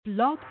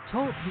Blog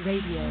Talk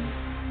Radio.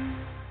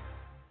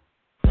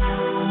 The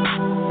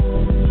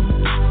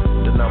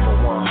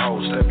number one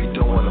host that be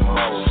doing the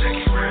most.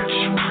 Nikki Rich,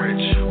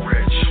 Rich, Rich,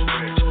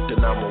 Rich. The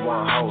number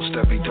one host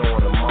that be doing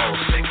the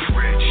most. Nikki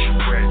Rich,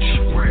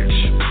 Rich,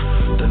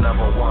 Rich. The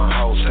number one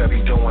host that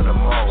be doing the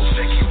most.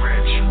 Nikki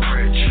Rich,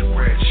 Rich,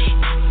 Rich.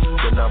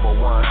 The number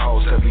one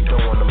host that be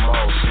doing the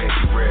most.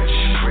 Nikki Rich,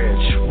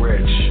 Rich,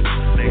 Rich.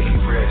 Nikki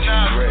Rich,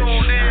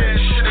 Rich,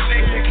 Rich. The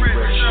Nikki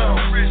Rich Show.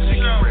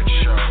 Nikki Rich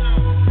Show.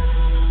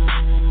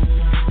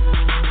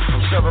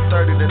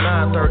 7:30 to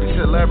 9:30,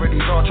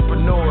 celebrities,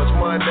 entrepreneurs,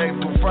 Monday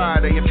through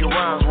Friday. If your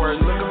rhymes were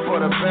looking for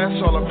the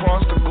best all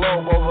across the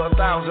globe, over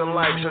 1,000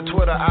 likes, your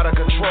Twitter out of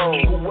control.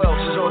 Who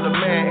else is on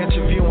demand,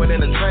 interviewing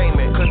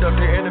entertainment?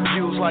 Conducting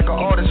interviews like an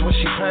artist when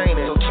she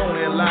painted. So tune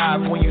in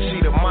live when you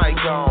see the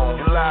mic on.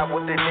 You live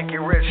with the Nikki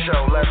Rich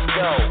Show. Let's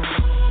go.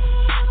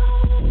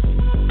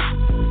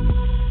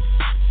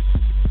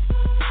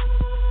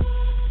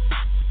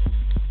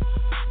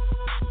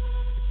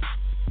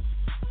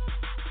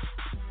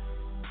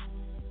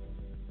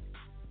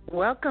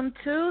 Welcome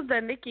to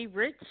the Nikki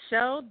Rich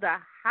Show, the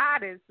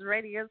hottest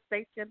radio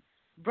station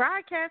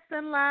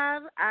broadcasting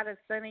live out of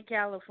sunny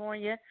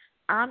California.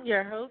 I'm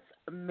your host,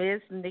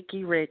 Miss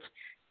Nikki Rich.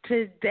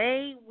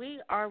 Today we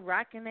are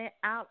rocking it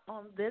out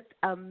on this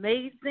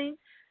amazing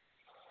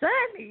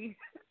sunny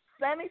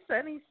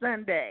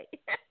Sunday.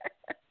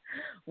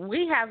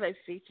 We have a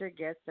featured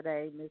guest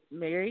today, Miss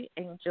Mary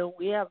Angel.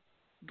 We have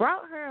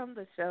brought her on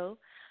the show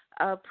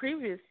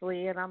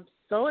previously, and I'm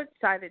so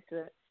excited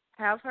to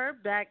have her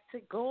back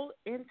to go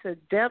into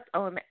depth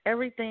on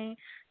everything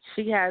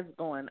she has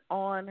going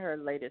on, her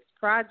latest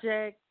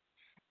project,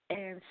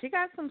 and she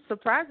got some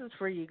surprises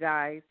for you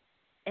guys.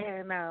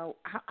 And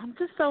I'm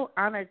just so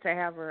honored to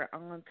have her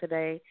on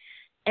today.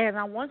 And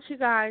I want you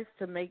guys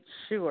to make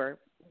sure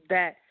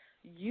that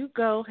you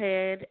go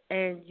ahead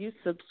and you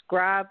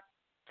subscribe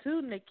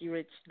to Nikki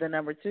Rich, the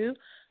number 2,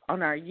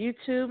 on our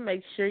YouTube.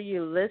 Make sure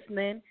you're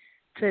listening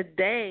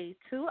today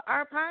to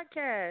our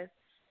podcast.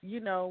 You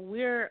know,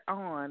 we're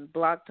on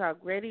Blog Talk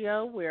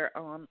Radio, we're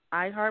on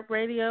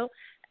iHeartRadio,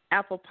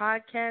 Apple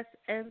Podcasts,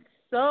 and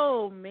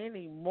so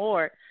many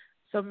more.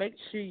 So make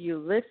sure you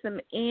listen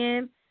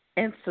in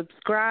and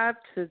subscribe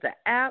to the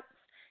apps,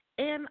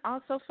 and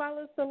also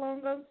follow us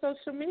along on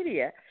social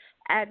media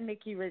at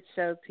Nikki Rich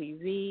Show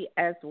TV,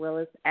 as well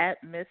as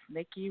at Miss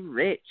Nikki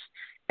Rich.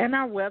 And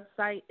our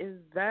website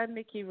is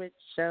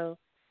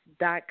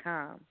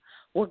theNikkiRichShow.com.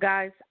 Well,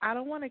 guys, I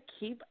don't want to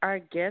keep our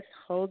guest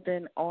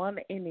holding on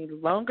any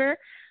longer.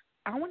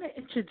 I want to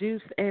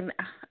introduce and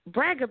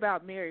brag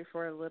about Mary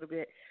for a little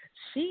bit.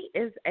 She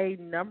is a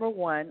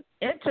 #1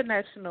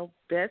 international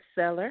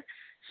bestseller.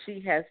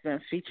 She has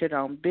been featured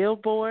on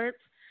billboards.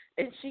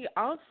 And she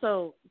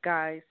also,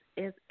 guys,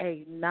 is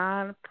a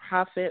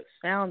nonprofit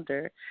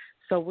founder.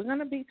 So we're going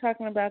to be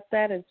talking about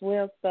that as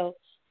well. So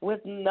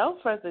with no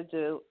further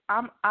ado,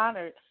 I'm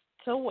honored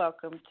to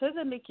welcome to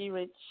the Nikki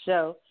Rich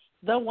Show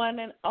the one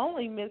and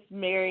only Miss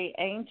Mary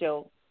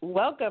Angel.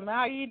 Welcome. How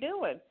are you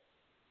doing?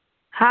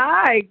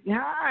 Hi.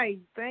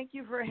 Thank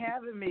you for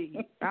having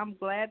me. I'm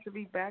glad to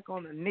be back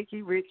on the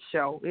Nikki Rich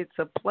Show. It's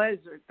a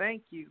pleasure.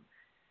 Thank you.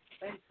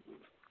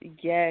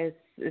 Yes,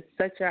 it's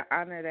such an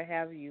honor to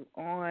have you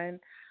on.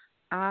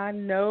 I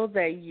know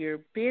that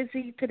you're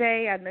busy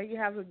today. I know you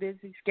have a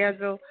busy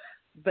schedule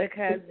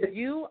because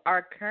you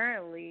are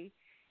currently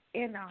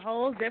in a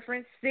whole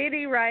different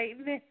city right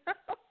now.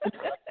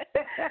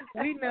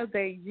 We know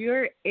that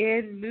you're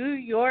in New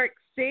York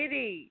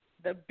City,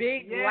 the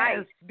big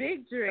life,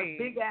 big dream.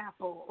 The Big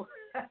Apple.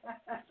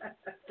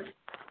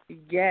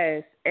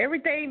 Yes,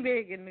 everything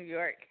big in New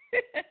York.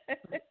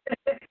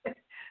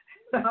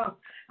 So,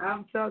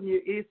 I'm telling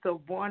you, it's a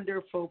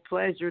wonderful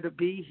pleasure to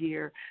be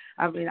here.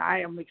 I mean, I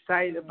am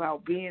excited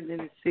about being in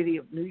the city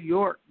of New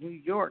York.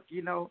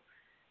 You know,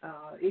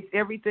 it's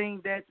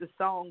everything that the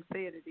song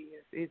said it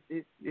is.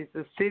 It's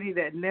a city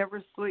that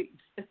never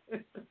sleeps.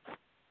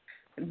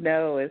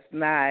 No, it's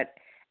not.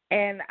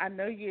 And I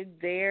know you're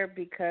there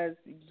because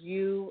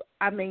you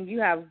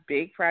have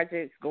big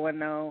projects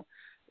going on.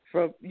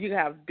 You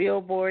have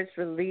billboards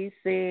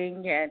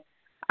releasing, and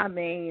I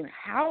mean,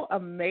 how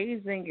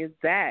amazing is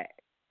that?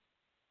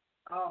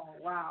 Oh,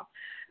 wow.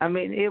 I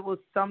mean, it was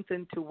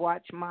something to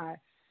watch my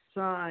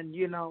son,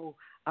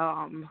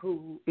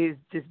 who is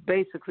just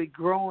basically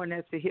growing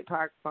as a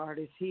hip-hop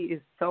artist. He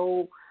is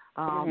so,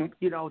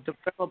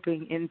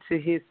 developing into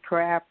his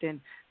craft,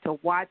 and to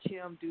watch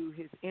him do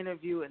his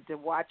interview and to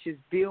watch his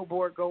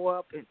billboard go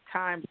up in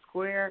Times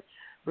Square,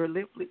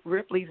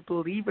 Ripley's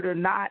Believe It or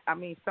Not. I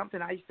mean,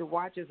 something I used to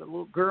watch as a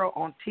little girl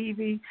on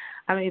TV.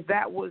 I mean,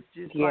 that was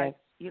just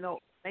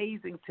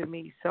amazing to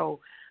me. So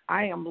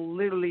I am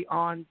literally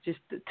on just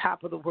the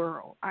top of the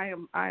world. I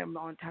am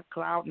on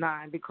cloud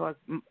 9 because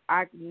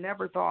I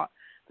never thought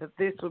that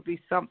this would be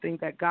something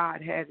that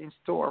God had in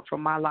store for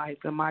my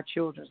life and my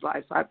children's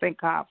life. So I thank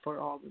God for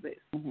all of this.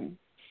 Mm-hmm.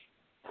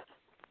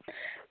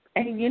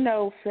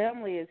 And,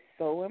 family is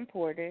so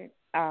important.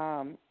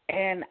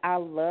 And I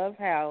love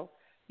how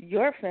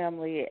your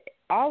family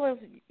all of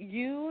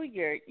you,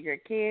 your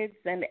kids,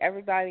 and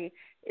everybody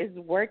is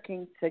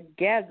working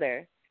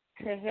together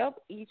to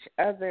help each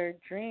other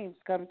dreams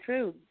come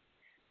true.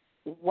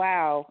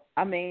 Wow.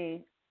 I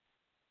mean,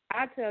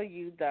 I tell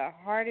you, the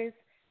hardest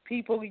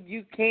people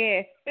you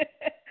can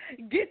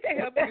get to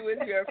help you is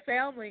your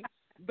family,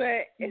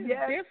 but it's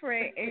Yes.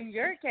 different in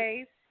your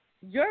case.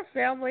 Your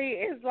family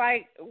is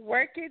like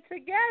working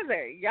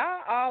together.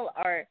 Y'all all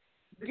are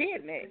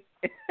getting it.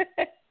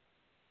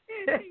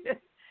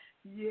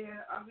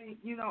 Yeah, I mean,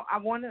 I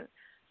want to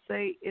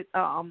say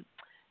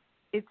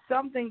it's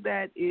something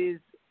that is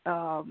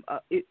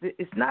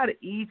it's not an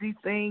easy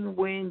thing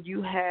when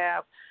you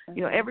have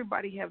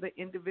everybody have the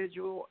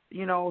individual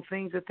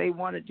things that they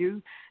want to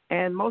do,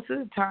 and most of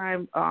the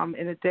time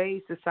in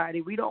today's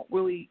society we don't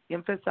really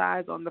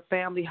emphasize on the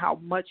family how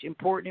much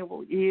important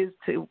it is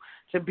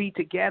to be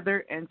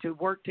together and to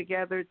work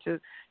together to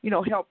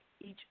help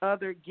each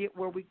other get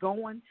where we're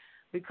going,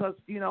 because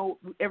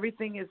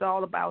everything is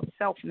all about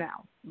self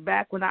now.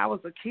 Back when I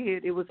was a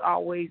kid, it was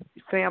always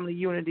family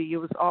unity. It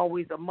was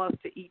always a must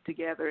to eat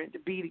together and to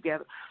be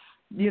together.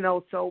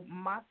 So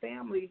my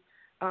family,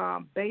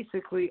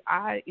 basically,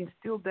 I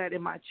instilled that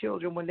in my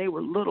children when they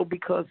were little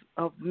because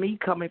of me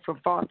coming from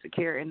foster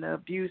care and the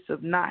abuse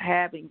of not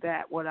having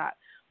that. What I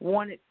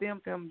wanted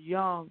them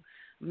young,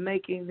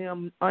 making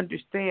them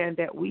understand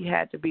that we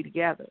had to be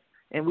together.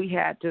 And we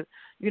had to,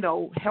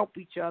 help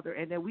each other,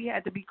 and then we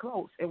had to be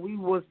close, and we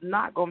was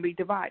not going to be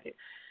divided.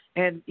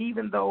 And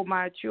even though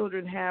my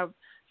children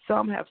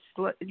some have,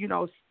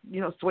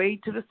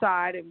 swayed to the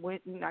side and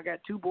went, and I got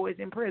 2 boys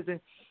in prison.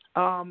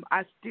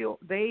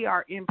 They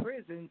are in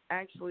prison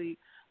actually,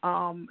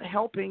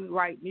 helping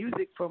write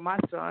music for my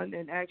son,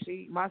 and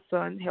actually my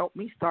son helped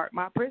me start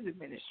my prison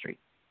ministry.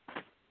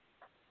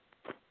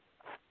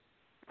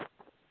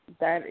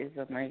 That is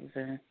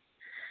amazing.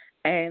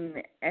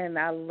 And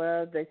I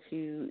love that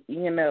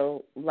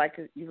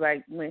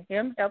like when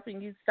him helping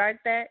you start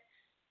that,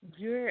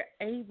 you're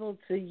able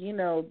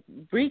to,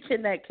 reach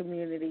in that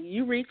community.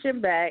 You reaching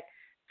back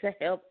to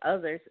help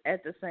others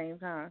at the same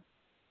time.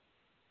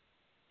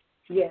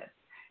 Yes.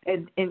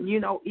 And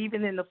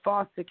even in the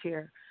foster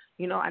care,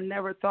 I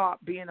never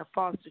thought being a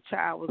foster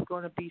child was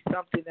going to be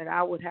something that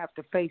I would have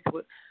to face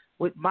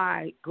with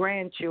my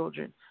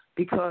grandchildren.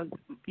 Because,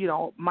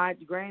 my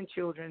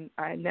grandchildren,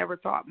 I never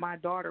thought my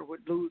daughter would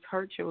lose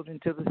her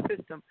children to the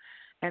system.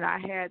 And I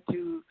had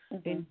to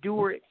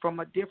endure it from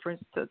a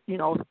different,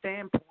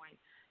 standpoint.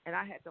 And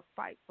I had to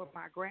fight for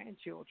my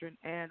grandchildren.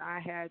 And I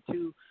had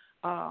to,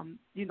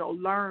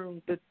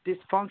 learn the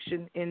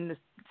dysfunction in the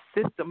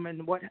system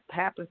and what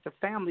happens to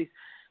families.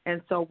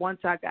 And so once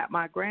I got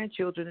my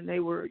grandchildren, and they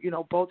were,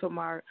 both of them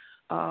are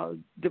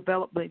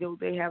development,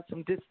 they have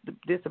some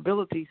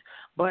disabilities,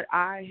 but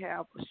I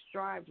have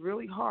strived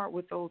really hard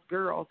with those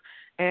girls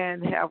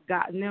and have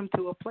gotten them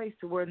to a place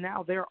to where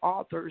now they're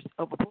authors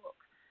of a book.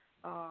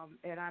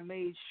 And I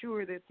made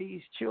sure that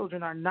these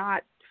children are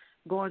not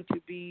going to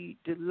be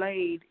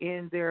delayed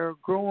in their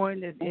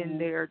growing and in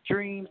their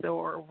dreams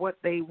or what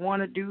they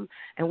want to do.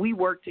 And we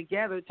work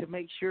together to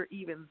make sure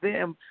even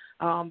them,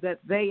 that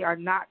they are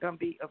not going to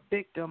be a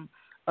victim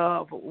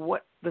of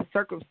what the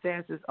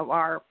circumstances of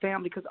our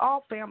family, because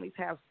all families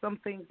have some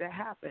things that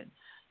happen,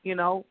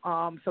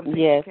 some things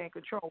you can't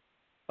control.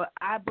 But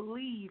I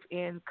believe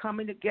in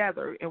coming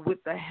together and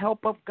with the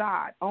help of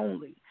God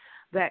only,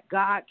 that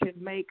God can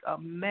make a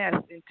mess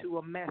into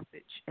a message.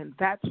 And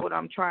that's what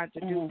I'm trying to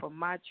do for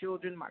my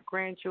children, my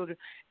grandchildren,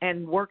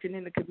 and working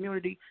in the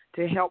community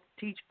to help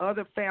teach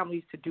other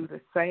families to do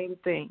the same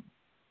thing.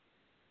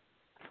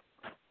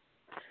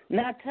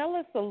 Now tell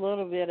us a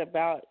little bit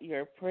about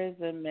your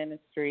prison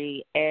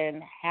ministry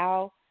and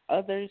how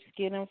others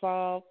get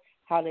involved,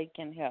 how they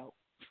can help.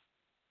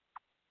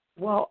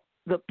 Well,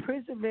 the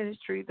prison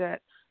ministry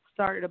that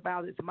started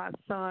about is my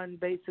son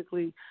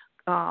basically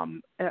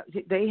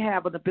they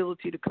have an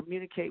ability to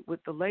communicate with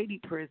the lady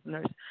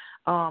prisoners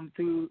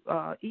through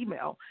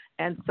email.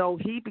 And so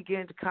he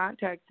began to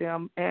contact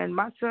them. And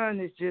my son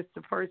is just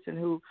a person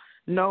who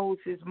knows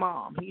his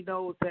mom. He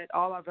knows that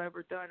all I've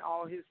ever done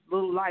all his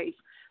little life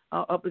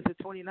up until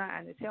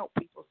 29 is help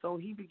people. So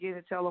he began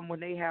to tell them when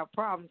they have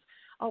problems,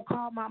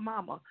 call my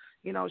mama.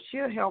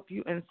 She'll help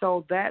you. And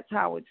so that's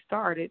how it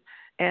started.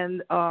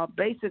 And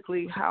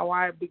basically how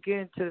I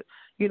began to,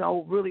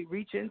 really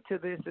reach into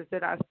this is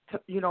that I,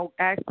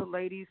 asked the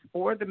ladies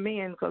or the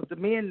men, because the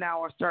men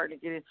now are starting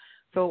to get in.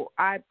 So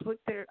I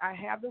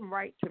have them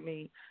write to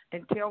me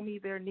and tell me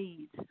their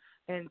needs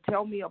and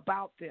tell me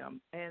about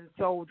them. And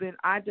so then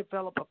I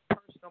develop a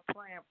personal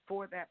plan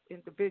for that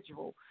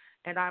individual.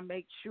 And I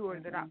make sure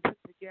that I put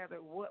together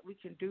what we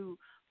can do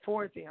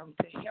for them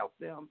to help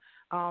them,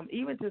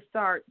 even to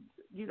start,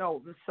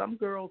 some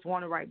girls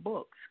want to write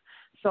books.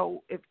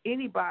 So if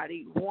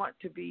anybody want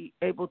to be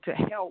able to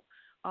help,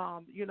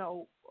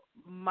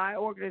 my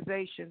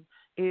organization,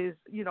 is,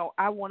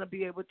 I want to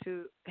be able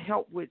to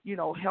help with,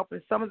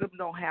 helping. Some of them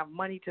don't have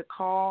money to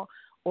call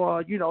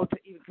or, to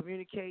even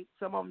communicate.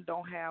 Some of them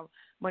don't have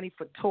money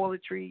for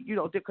toiletry,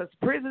 because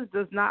prisons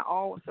does not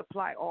all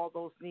supply all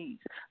those needs.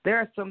 There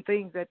are some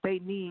things that they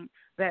need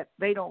that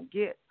they don't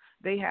get.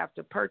 They have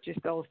to purchase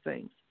those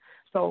things.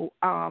 So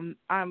I'm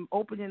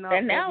opening up.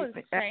 And now it's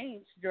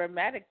changed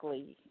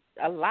dramatically.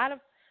 A lot of,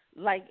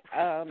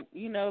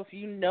 if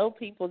you know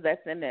people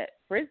that's in the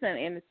prison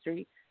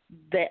industry,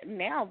 that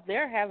now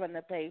they're having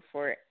to pay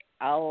for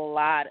a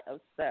lot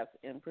of stuff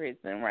in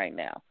prison right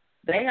now.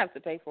 They have to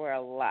pay for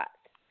a lot.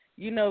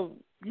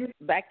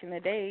 Back in the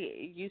day,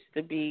 it used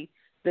to be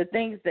the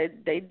things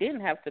that they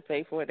didn't have to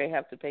pay for, they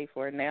have to pay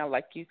for now.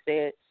 Like you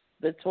said,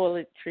 the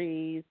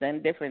toiletries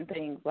and different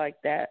things like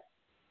that.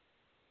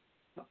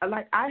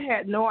 Like, I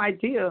had no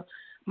idea.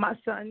 My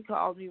son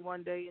called me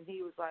one day and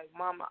he was like,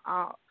 "Mama,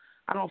 I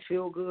don't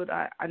feel good.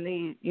 I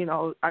need,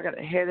 I got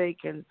a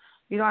headache and,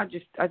 I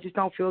just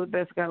don't feel the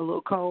best. I got a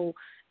little cold."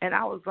 And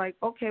I was like,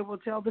 "Okay, well,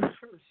 tell the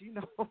first."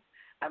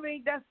 I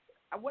mean, that's,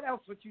 what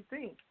else would you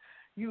think?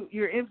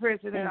 You're in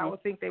prison, and I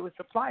would think they would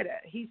supply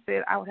that. He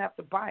said I would have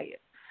to buy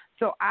it.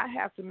 So I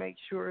have to make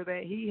sure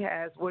that he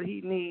has what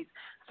he needs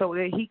so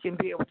that he can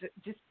be able to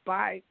just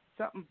buy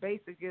something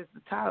basic as the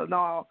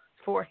Tylenol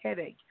for a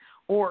headache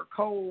or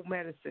cold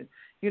medicine,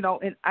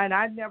 and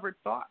I never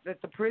thought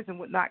that the prison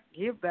would not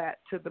give that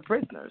to the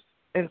prisoners.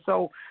 And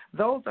so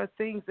those are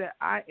things that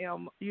I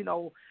am,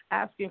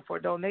 asking for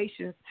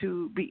donations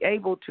to be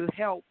able to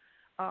help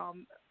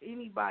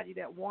anybody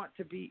that want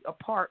to be a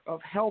part of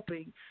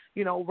helping,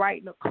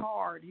 writing a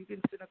card. You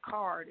can send a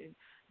card and,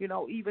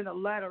 even a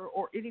letter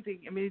or anything.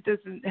 I mean, it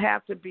doesn't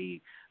have to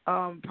be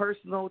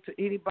personal to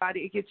anybody.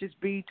 It could just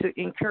be to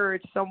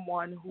encourage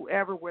someone,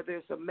 whoever, whether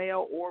it's a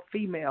male or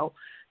female,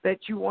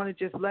 that you want to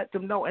just let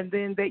them know. And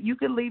then that you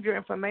can leave your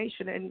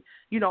information and,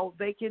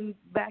 they can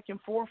back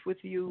and forth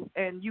with you,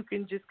 and you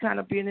can just kind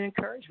of be an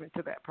encouragement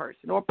to that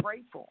person or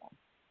pray for them.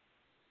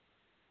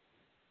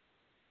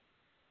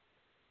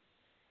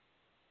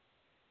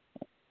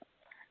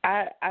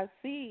 I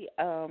see,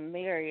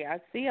 Mary, I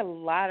see a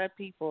lot of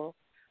people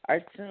are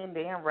tuned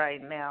in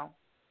right now.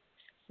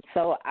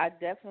 So I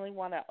definitely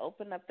want to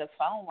open up the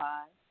phone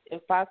line,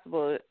 if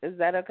possible. Is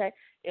that okay?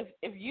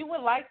 If you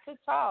would like to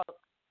talk,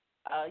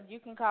 you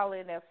can call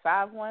in at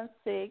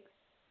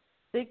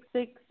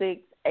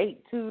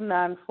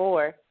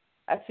 516-666-8294.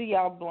 I see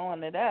y'all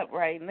blowing it up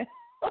right now.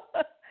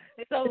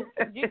 So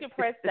you can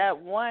press that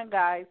 1,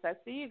 guys. I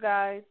see you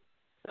guys.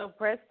 So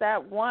press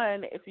that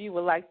 1 if you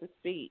would like to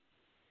speak.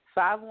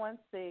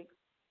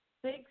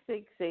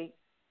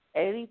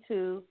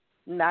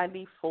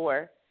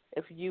 516-666-8294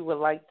 if you would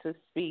like to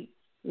speak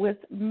with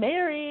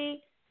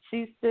Mary.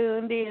 She's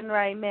tuned in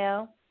right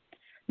now.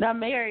 Now,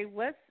 Mary,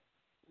 what's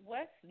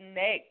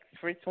next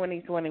for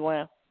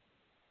 2021?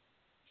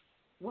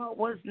 Well,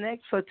 what's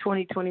next for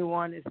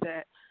 2021 is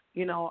that,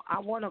 I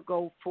want to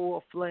go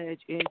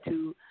full-fledged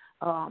into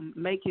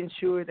making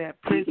sure that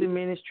prison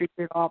ministry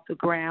is off the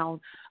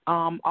ground.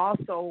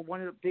 Also, one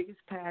of the biggest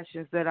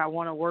passions that I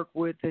want to work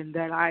with and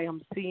that I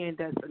am seeing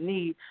that's a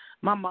need,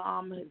 my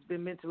mom has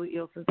been mentally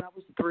ill since I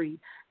was 3,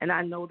 and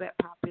I know that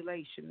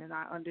population, and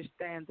I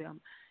understand them.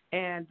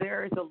 And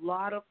there is a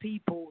lot of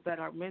people that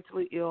are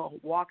mentally ill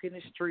walking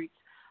the streets,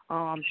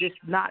 just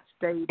not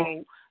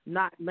stable,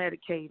 not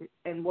medicated.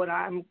 And what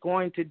I'm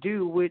going to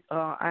do with,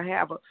 I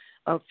have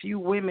a few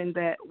women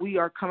that we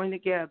are coming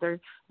together.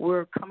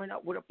 We're coming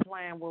up with a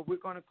plan where we're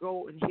going to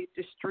go and hit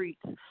the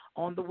streets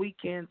on the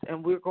weekends,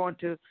 and we're going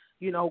to,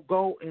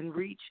 go and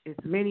reach as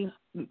many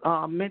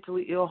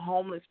mentally ill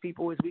homeless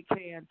people as we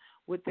can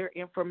with their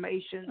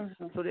information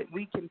so that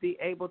we can be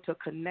able to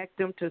connect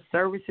them to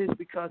services,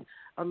 because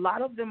a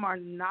lot of them are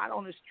not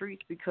on the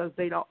streets because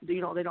they don't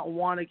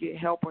want to get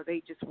help or they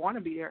just want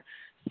to be there.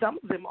 Some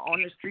of them are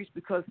on the streets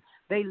because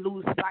they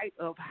lose sight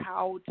of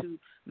how to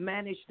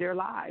manage their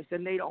lives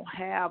and they don't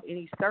have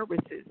any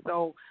services.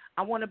 So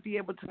I want to be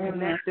able to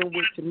connect them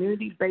with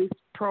community-based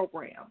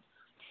programs,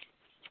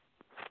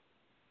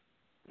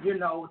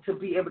 to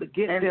be able to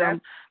get them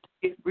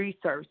to get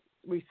resources,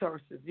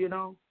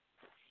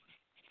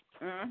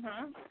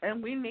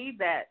 And we need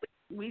that.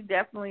 We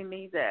definitely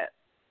need that.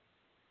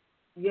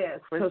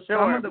 Yes, because sure.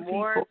 Some of the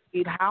people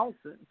need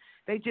housing.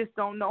 They just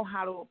don't know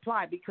how to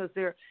apply because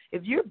if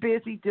you're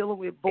busy dealing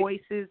with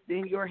voices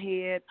in your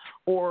head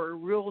or a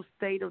real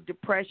state of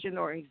depression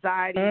or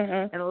anxiety,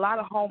 and a lot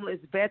of homeless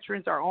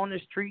veterans are on the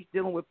streets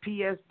dealing with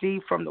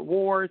PSD from the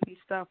wars and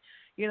stuff,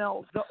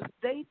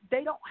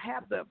 they don't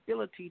have the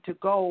ability to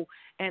go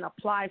and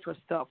apply for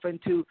stuff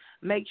and to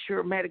make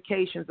sure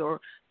medications or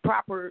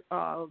proper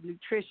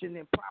nutrition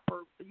and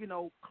proper,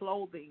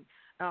 clothing.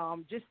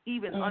 Just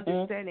even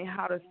understanding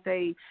how to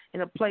stay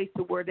in a place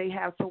to where they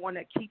have someone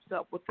that keeps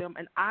up with them.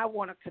 And I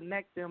want to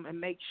connect them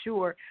and make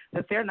sure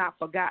that they're not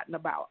forgotten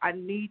about. I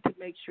need to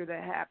make sure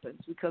that happens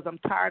because I'm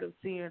tired of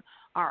seeing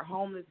our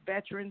homeless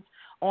veterans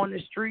on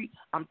the street.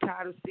 I'm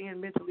tired of seeing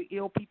mentally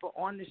ill people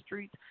on the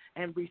streets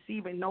and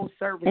receiving no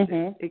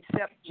services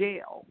except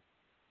jail.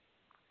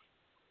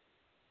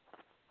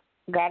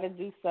 Got to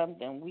do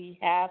something. We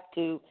have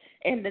to.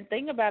 And the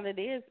thing about it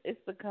is, it's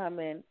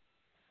becoming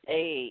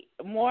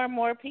more and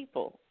more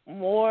people.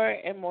 More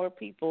and more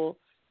people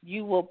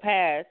you will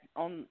pass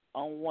on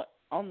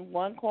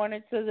one corner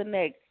to the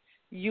next.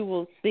 You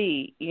will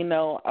see, a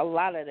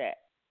lot of that.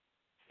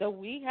 So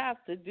we have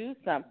to do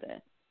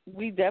something.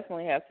 We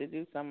definitely have to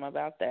do something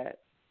about that.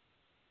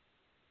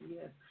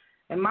 Yes.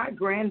 And my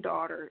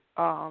granddaughter,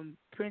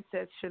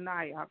 Princess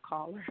Shania, I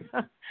call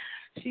her,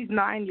 she's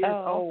 9 years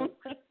old,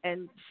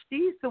 and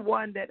she's the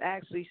one that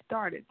actually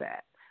started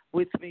that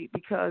with me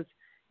because,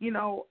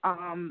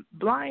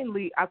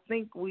 blindly, I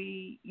think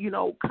we,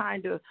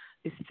 kind of,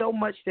 it's so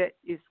much that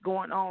is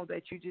going on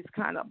that you just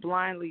kind of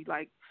blindly,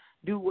 like,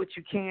 do what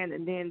you can,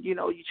 and then, you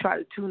try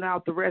to tune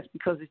out the rest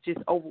because it's just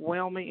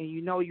overwhelming, and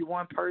you're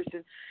one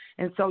person,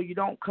 and so you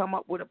don't come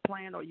up with a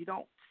plan or you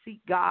don't seek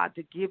God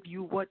to give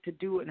you what to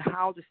do and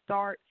how to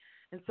start.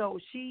 And so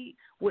she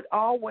would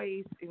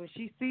always, when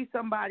she sees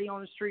somebody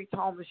on the streets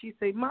homeless, she'd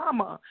say,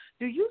 Mama,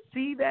 do you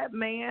see that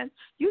man?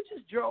 You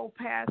just drove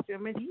past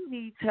him and he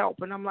needs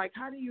help. And I'm like,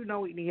 how do you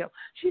know he needs help?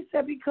 She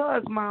said,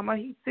 because, Mama,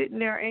 he's sitting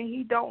there and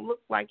he don't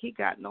look like he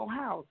got no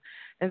house.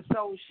 And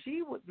so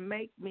she would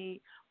make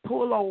me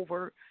pull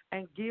over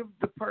and give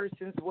the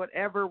persons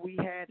whatever we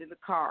had in the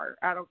car.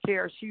 I don't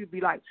care. She would be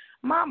like,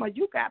 Mama,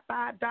 you got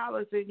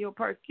 $5 in your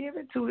purse. Give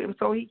it to him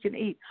so he can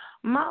eat.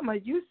 Mama,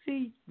 you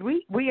see,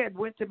 we had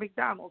went to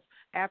McDonald's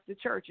after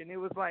church, and it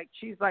was like,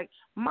 she's like,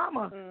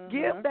 Mama,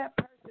 give that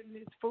person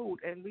this food.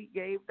 And we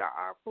gave her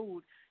our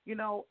food,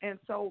 and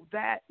so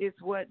that is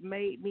what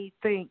made me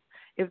think,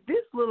 if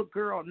this little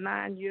girl,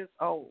 9 years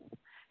old,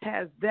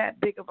 has that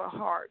big of a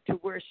heart to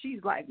where she's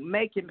like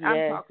making, yes.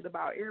 I'm talking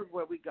about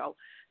everywhere we go,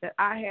 that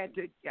I had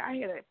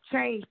a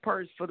change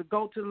purse for to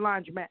go to the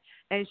laundromat,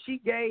 and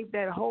she gave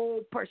that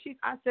whole purse.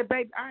 I said,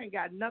 baby, I ain't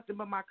got nothing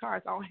but my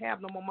cars. I don't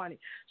have no more money.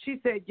 She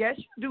said, yes,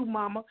 you do,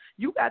 Mama.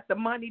 You got the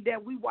money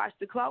that we wash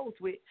the clothes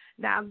with.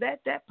 Now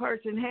let that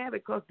person have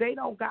it because they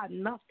don't got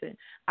nothing.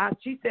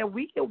 She said,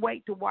 we can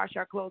wait to wash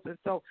our clothes. And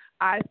so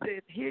I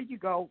said, here you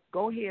go.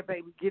 Go ahead,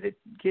 baby. Get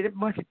it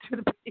money to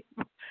the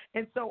people.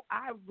 And so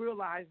I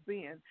realized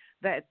then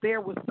that there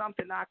was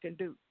something I can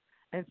do.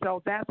 And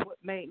so that's what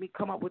made me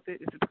come up with it.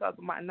 It's because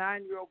my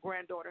 9-year-old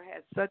granddaughter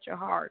had such a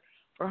heart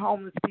for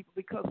homeless people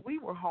because we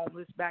were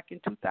homeless back in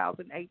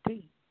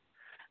 2018.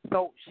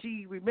 So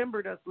she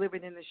remembered us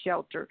living in the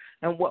shelter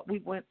and what we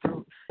went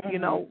through,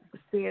 staying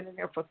in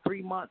there for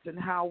 3 months and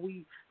how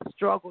we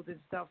struggled and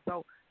stuff.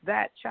 So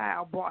that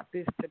child brought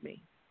this to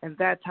me, and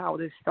that's how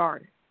this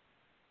started.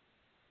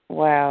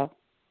 Wow.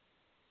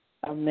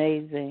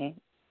 Amazing.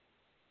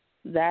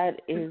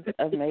 That is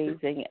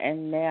amazing.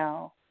 And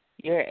now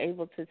you're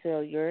able to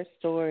tell your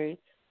story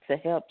to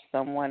help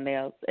someone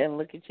else. And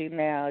look at you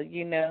now.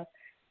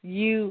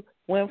 You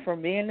went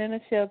from being in a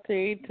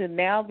shelter to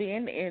now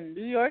being in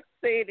New York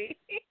City.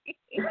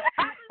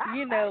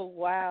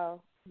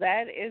 Wow.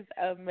 That is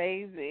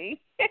amazing.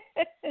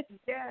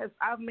 Yes.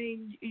 I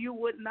mean, you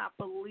would not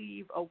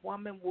believe a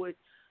woman would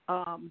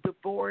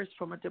divorce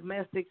from a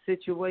domestic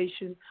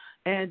situation,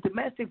 and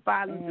domestic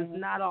violence is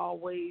not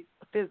always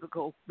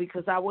physical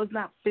because I was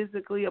not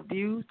physically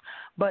abused,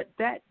 but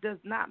that does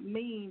not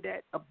mean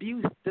that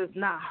abuse does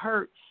not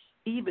hurt.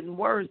 Even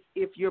worse,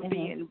 if you're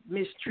being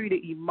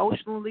mistreated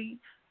emotionally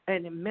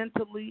and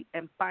mentally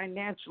and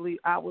financially,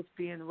 I was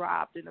being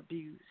robbed and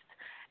abused.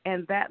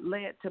 And that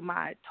led to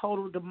my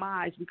total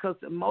demise because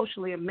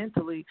emotionally and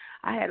mentally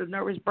I had a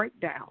nervous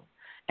breakdown.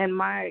 And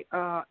my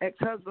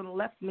ex-husband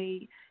left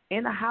me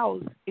in a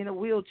house in a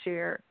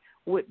wheelchair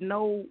with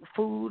no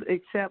food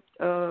except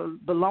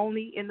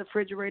bologna in the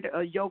refrigerator,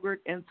 a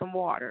yogurt, and some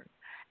water.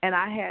 And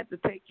I had to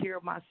take care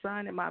of my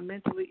son and my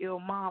mentally ill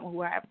mom,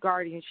 who I have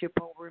guardianship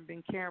over and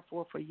been caring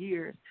for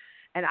years.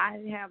 And I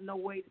didn't have no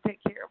way to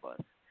take care of us.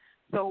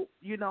 So,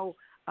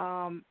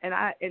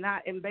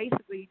 and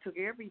basically he took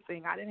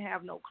everything. I didn't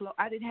have no clothes.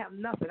 I didn't have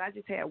nothing. I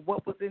just had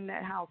what was in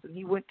that house, and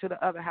he went to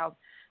the other house.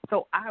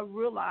 So I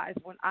realized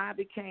when I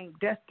became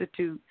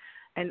destitute,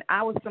 and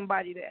I was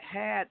somebody that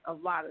had a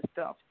lot of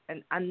stuff,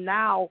 and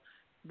now,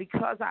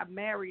 because I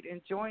married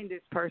and joined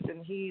this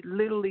person, he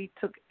literally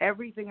took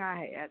everything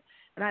I had,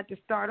 and I had to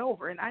start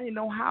over, and I didn't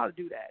know how to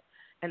do that.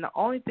 And the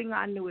only thing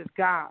I knew is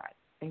God,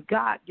 and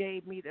God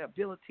gave me the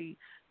ability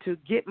to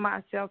get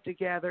myself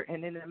together,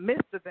 and in the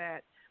midst of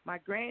that, my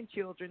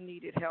grandchildren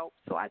needed help,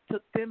 so I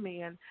took them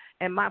in.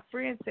 And my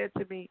friend said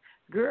to me,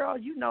 girl,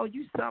 you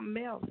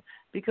something else,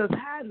 because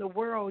how in the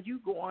world you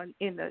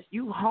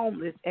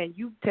homeless and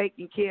you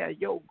taking care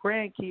of your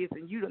grandkids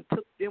and you done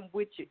took them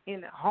with you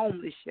in a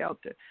homeless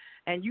shelter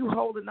and you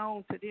holding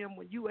on to them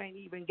when you ain't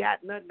even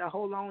got nothing to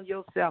hold on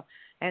yourself.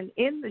 And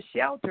in the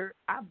shelter,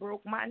 I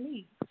broke my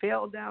knee,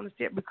 fell down the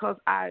stairs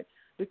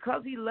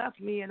because he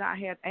left me and I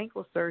had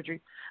ankle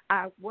surgery.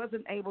 I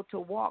wasn't able to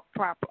walk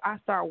proper. I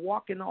started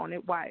walking on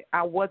it while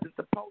I wasn't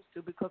supposed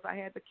to because I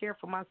had to care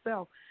for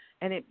myself.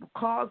 And it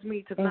caused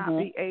me to not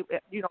be able,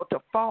 to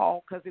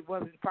fall because it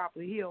wasn't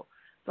properly healed.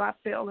 So I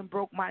fell and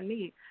broke my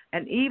knee.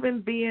 And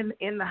even being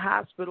in the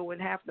hospital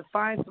and having to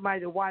find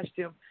somebody to watch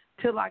them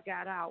till I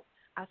got out,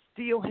 I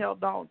still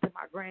held on to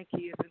my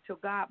grandkids until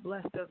God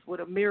blessed us with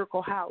a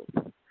miracle house.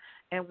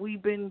 And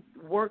we've been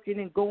working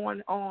and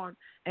going on,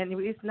 and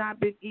it's not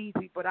been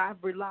easy, but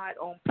I've relied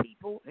on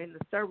people and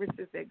the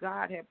services that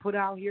God had put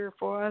out here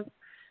for us.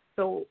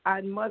 So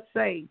I must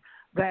say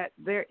that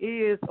there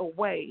is a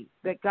way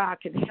that God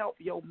can help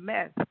your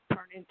mess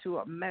turn into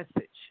a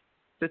message.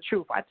 The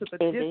truth. I took a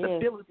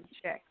disability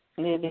check,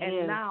 and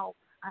now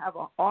I have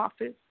an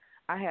office.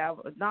 I have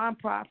a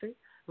nonprofit,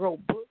 wrote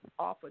books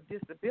off of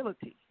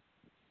disability.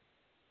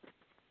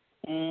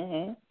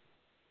 Mhm.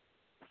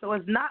 So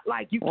it's not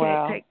like you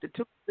can't take the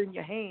tools in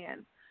your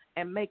hand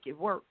and make it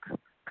work,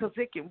 because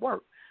it can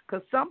work.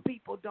 Because some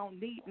people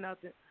don't need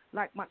nothing.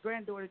 Like my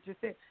granddaughter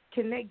just said,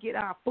 can they get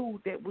our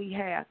food that we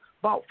have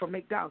bought from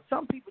McDonald's?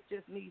 Some people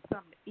just need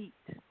something to eat.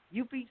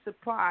 You'd be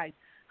surprised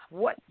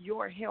what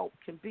your help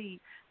can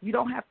be. You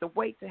don't have to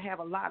wait to have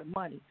a lot of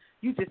money.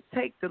 You just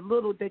take the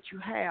little that you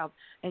have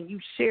and you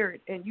share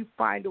it, and you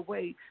find a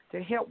way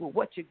to help with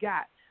what you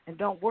got. And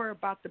don't worry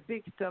about the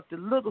big stuff. The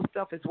little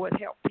stuff is what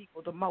helps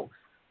people the most.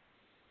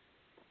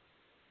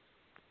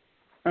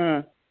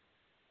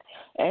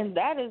 And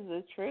that is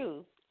the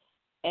truth.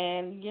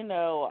 And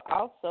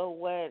also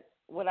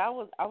what I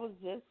was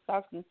just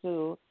talking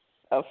to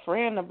a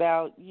friend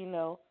about.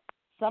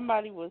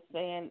 Somebody was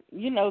saying,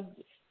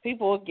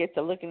 people will get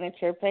to looking at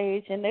your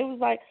page and they was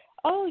like,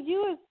 oh,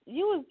 you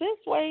was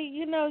this way,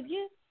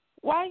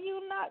 why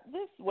you not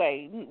this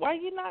way? Why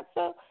you not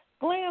so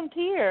glammed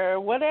here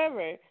or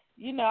whatever?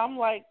 I'm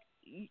like,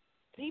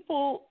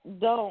 people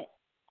don't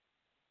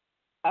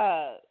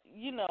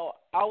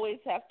always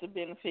have to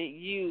benefit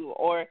you,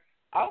 or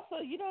also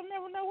you don't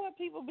never know what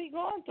people be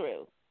going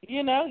through.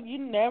 You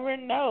never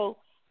know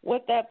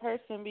what that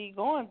person be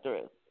going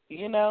through,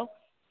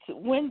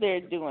 when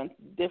they're doing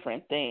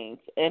different things.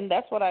 And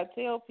that's what I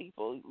tell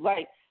people.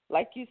 Like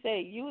you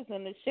say, you was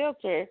in the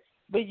shelter,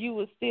 but you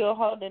was still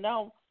holding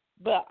on,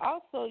 but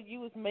also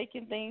you was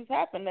making things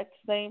happen at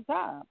the same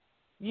time,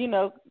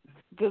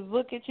 because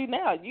look at you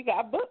now. You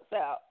got books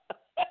out.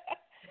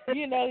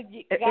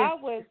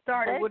 God was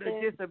started with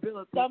a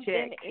disability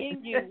something check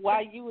in you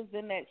while you was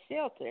in that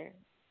shelter.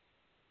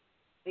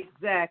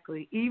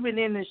 Exactly. Even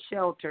in the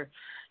shelter,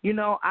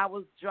 I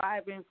was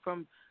driving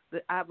from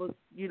I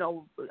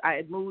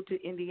had moved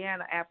to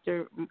Indiana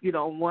after,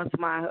 once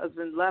my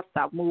husband left,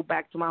 I moved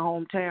back to my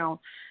hometown.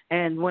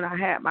 And when I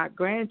had my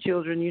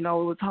grandchildren, it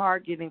was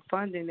hard getting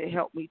funding to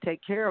help me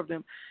take care of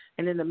them.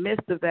 And in the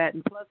midst of that,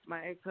 and plus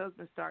my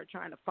ex-husband started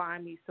trying to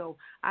find me, so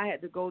I had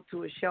to go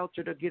to a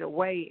shelter to get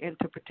away and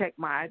to protect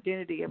my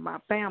identity and my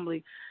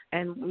family.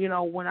 And,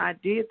 when I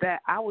did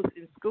that, I was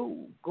in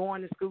school,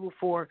 going to school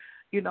for,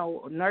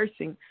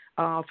 nursing,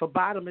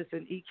 phlebotomist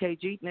and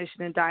EKG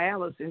technician and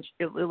dialysis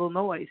in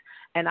Illinois.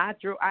 And I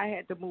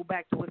had to move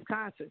back to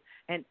Wisconsin.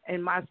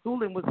 And my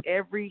schooling was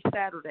every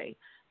Saturday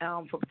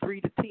from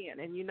 3 to 10.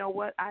 And you know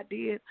what I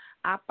did?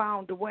 I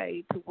found a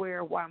way to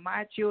where while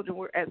my children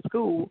were at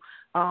school,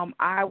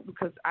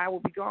 because I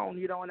would be gone,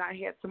 and I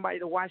had somebody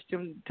to watch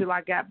them till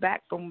I got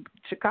back from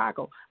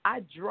Chicago. I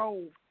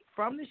drove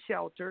from the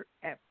shelter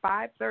at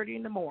 5:30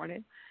 in the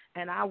morning,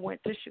 and I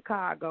went to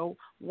Chicago,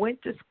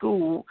 went to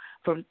school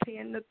from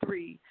 10 to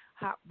 3,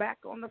 hopped back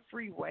on the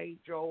freeway,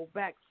 drove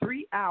back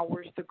 3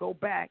 hours to go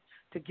back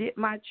to get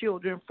my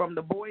children from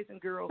the Boys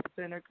and Girls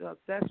Center, because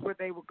that's where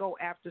they would go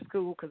after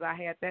school, because I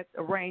had that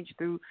arranged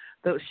through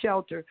the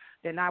shelter.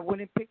 Then I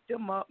went and picked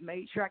them up,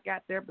 made sure I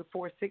got there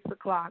before 6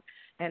 o'clock,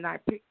 and I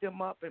picked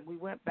them up, and we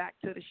went back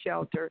to the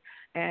shelter.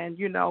 And,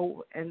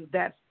 and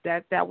that's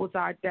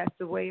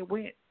the way it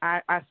went.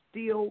 I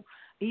still,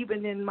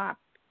 even in my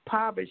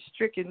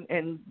poverty-stricken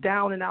and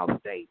down and out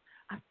state,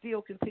 I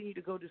still continue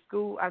to go to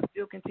school. I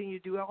still continue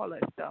to do all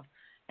that stuff.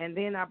 And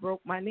then I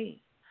broke my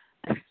knee.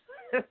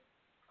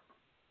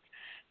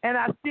 And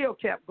I still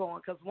kept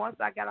going, because once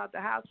I got out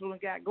the hospital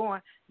and got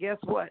going, guess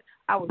what?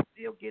 I was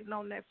still getting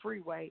on that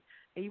freeway.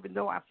 Even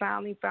though I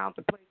finally found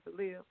a place to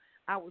live,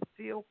 I was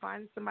still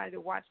finding somebody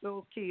to watch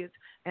those kids,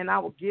 and I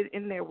would get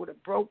in there with a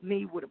broke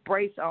knee with a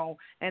brace on,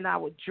 and I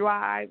would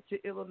drive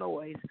to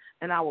Illinois,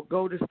 and I would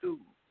go to school.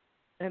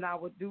 And I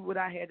would do what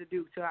I had to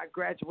do till I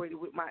graduated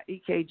with my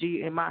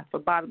EKG and my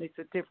phlebotomy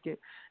certificate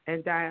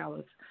and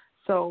dialysis.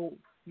 So,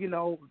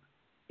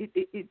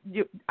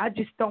 I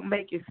just don't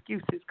make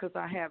excuses, because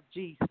I have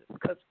Jesus,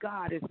 because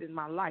God is in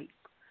my life.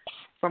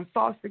 From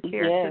foster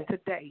care to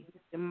today,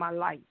 in my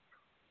life.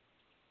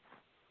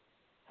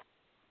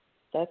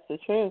 That's the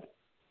truth.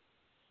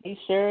 He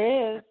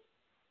sure is.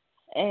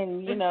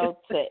 And,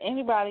 to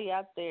anybody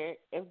out there,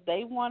 if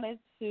they wanted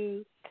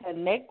to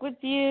connect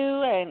with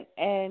you and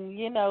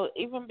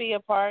even be a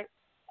part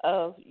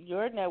of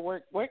your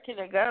network, where can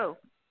they go?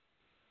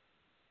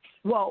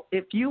 Well,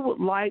 if you would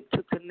like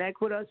to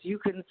connect with us, you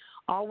can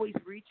always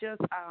reach us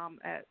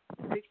at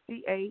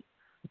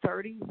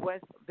 6830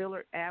 West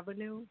Villard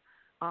Avenue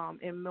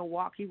in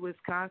Milwaukee,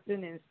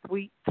 Wisconsin, in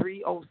Suite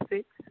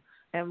 306.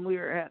 And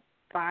we're at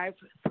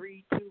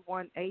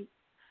 53218.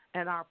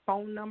 And our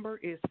phone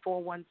number is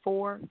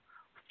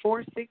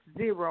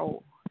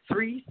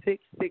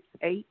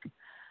 414-460-3668.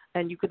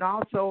 And you can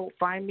also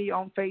find me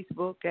on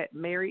Facebook at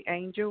Mary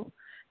Angel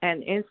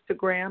and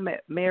Instagram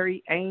at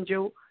Mary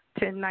Angel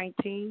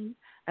 1019.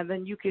 And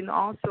then you can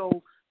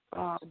also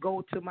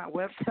go to my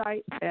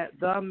website at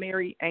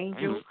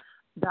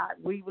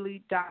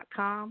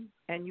themaryangel.weebly.com,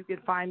 and you can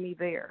find me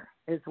there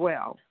as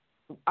well.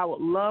 I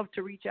would love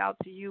to reach out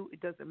to you. It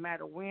doesn't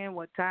matter when,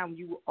 what time.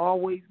 You will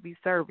always be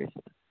serviced.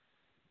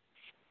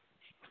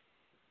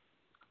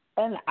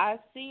 And I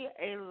see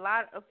a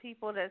lot of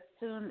people that's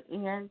tuned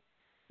in.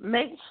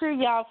 Make sure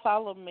y'all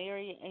follow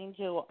Mary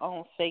Angel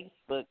on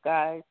Facebook,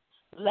 guys.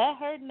 Let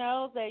her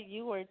know that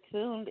you were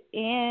tuned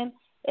in,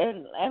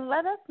 and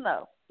let us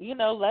know.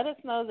 Let us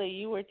know that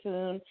you were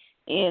tuned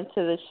into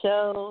the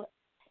show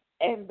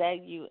and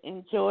that you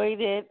enjoyed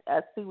it.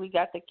 I see we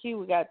got the cue.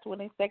 We got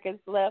 20 seconds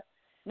left.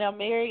 Now,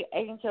 Mary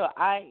Angel,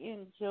 I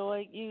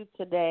enjoyed you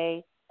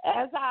today,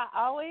 as I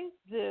always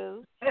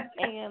do.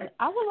 And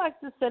I would like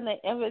to send an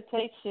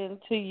invitation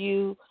to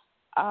you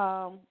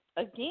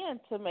again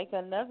to make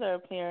another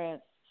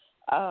appearance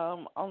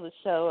on the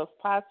show if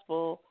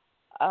possible.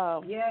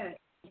 Yes.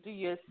 Do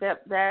you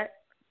accept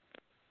that?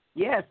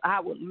 Yes, I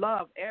would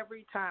love,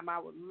 every time I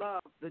would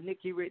love the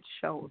Nikki Rich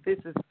show.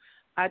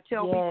 I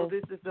tell people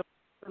this is the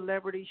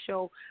celebrity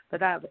show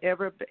that I've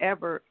ever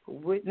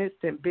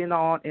witnessed and been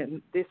on,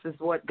 and this is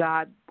what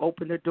God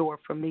opened the door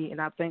for me,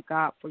 and I thank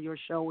God for your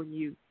show and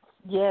you.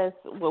 Yes,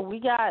 well, we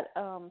got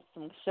some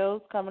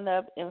shows coming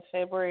up in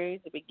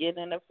February, the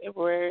beginning of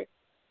February,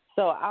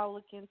 so I'll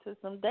look into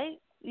some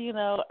dates,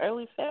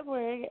 early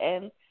February,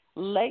 and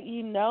let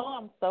you know.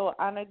 I'm so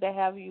honored to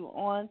have you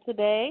on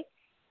today.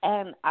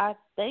 And I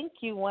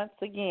thank you once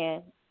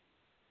again.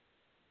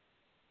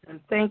 And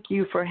thank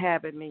you for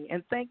having me.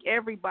 And thank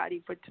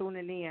everybody for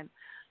tuning in.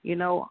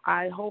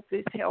 I hope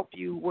this helped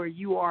you where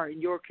you are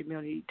in your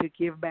community to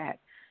give back.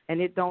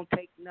 And it don't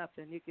take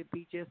nothing. It could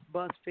be just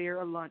bus fare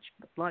or lunch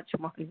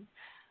money.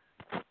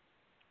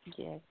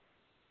 Yes.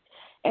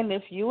 And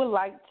if you would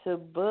like to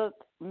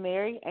book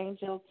Mary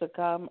Angel to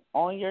come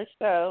on your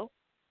show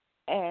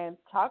and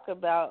talk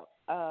about,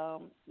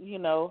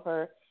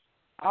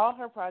 all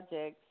her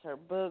projects, her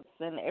books,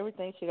 and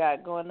everything she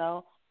got going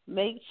on,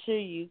 make sure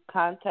you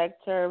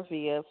contact her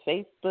via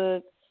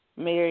Facebook,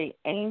 Mary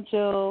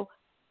Angel,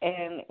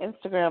 and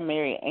Instagram,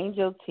 Mary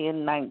Angel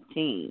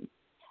 1019.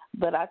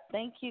 But I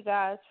thank you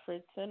guys for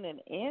tuning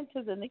in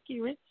to the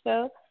Nikki Rich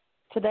Show.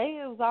 Today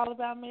it was all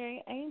about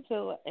Mary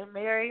Angel. And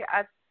Mary,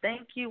 I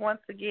thank you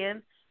once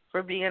again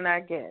for being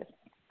our guest.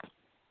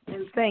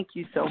 And thank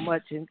you so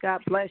much, and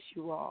God bless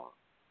you all.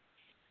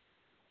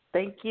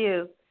 Thank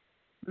you.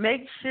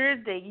 Make sure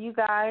that you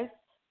guys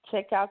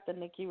check out the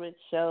Nikki Rich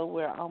Show.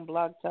 We're on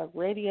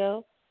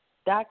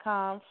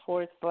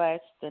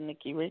blogtalkradio.com/The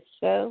Nikki Rich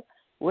Show.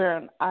 We're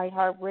on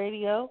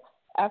iHeartRadio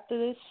after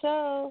this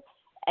show,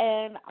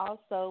 and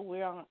also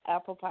we're on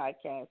Apple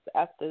Podcasts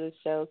after the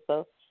show.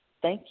 So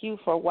thank you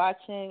for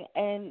watching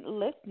and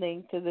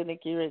listening to the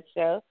Nikki Rich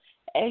Show.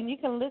 And you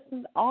can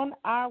listen on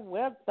our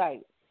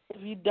website.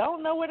 If you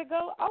don't know where to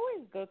go,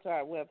 always go to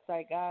our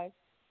website, guys.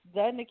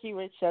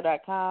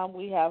 TheNikkiRichShow.com.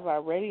 We have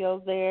our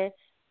radios there.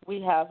 We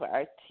have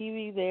our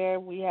TV there.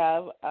 We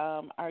have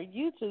our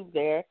YouTube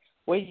there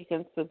where you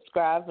can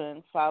subscribe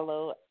and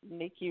follow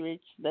Nikki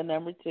Rich, the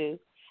number 2.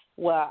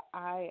 Well,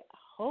 I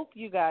hope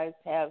you guys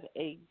have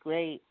a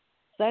great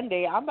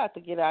Sunday. I'm about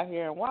to get out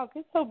here and walk.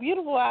 It's so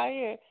beautiful out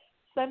here,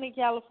 sunny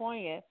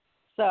California.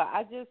 So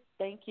I just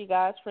thank you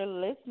guys for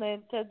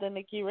listening to the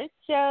Nikki Rich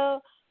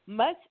Show.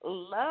 Much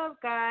love,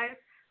 guys.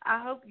 I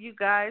hope you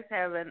guys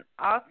have an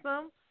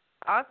awesome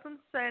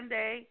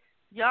Sunday.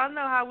 Y'all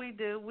know how we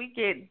do. We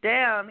get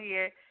down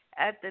here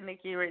at the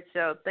Nikki Rich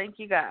Show. Thank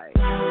you, guys.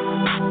 The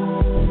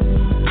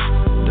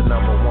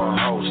number one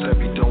host that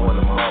be doing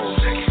the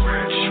most. Nikki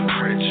Rich.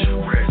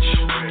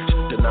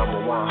 The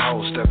number one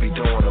host that be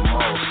doing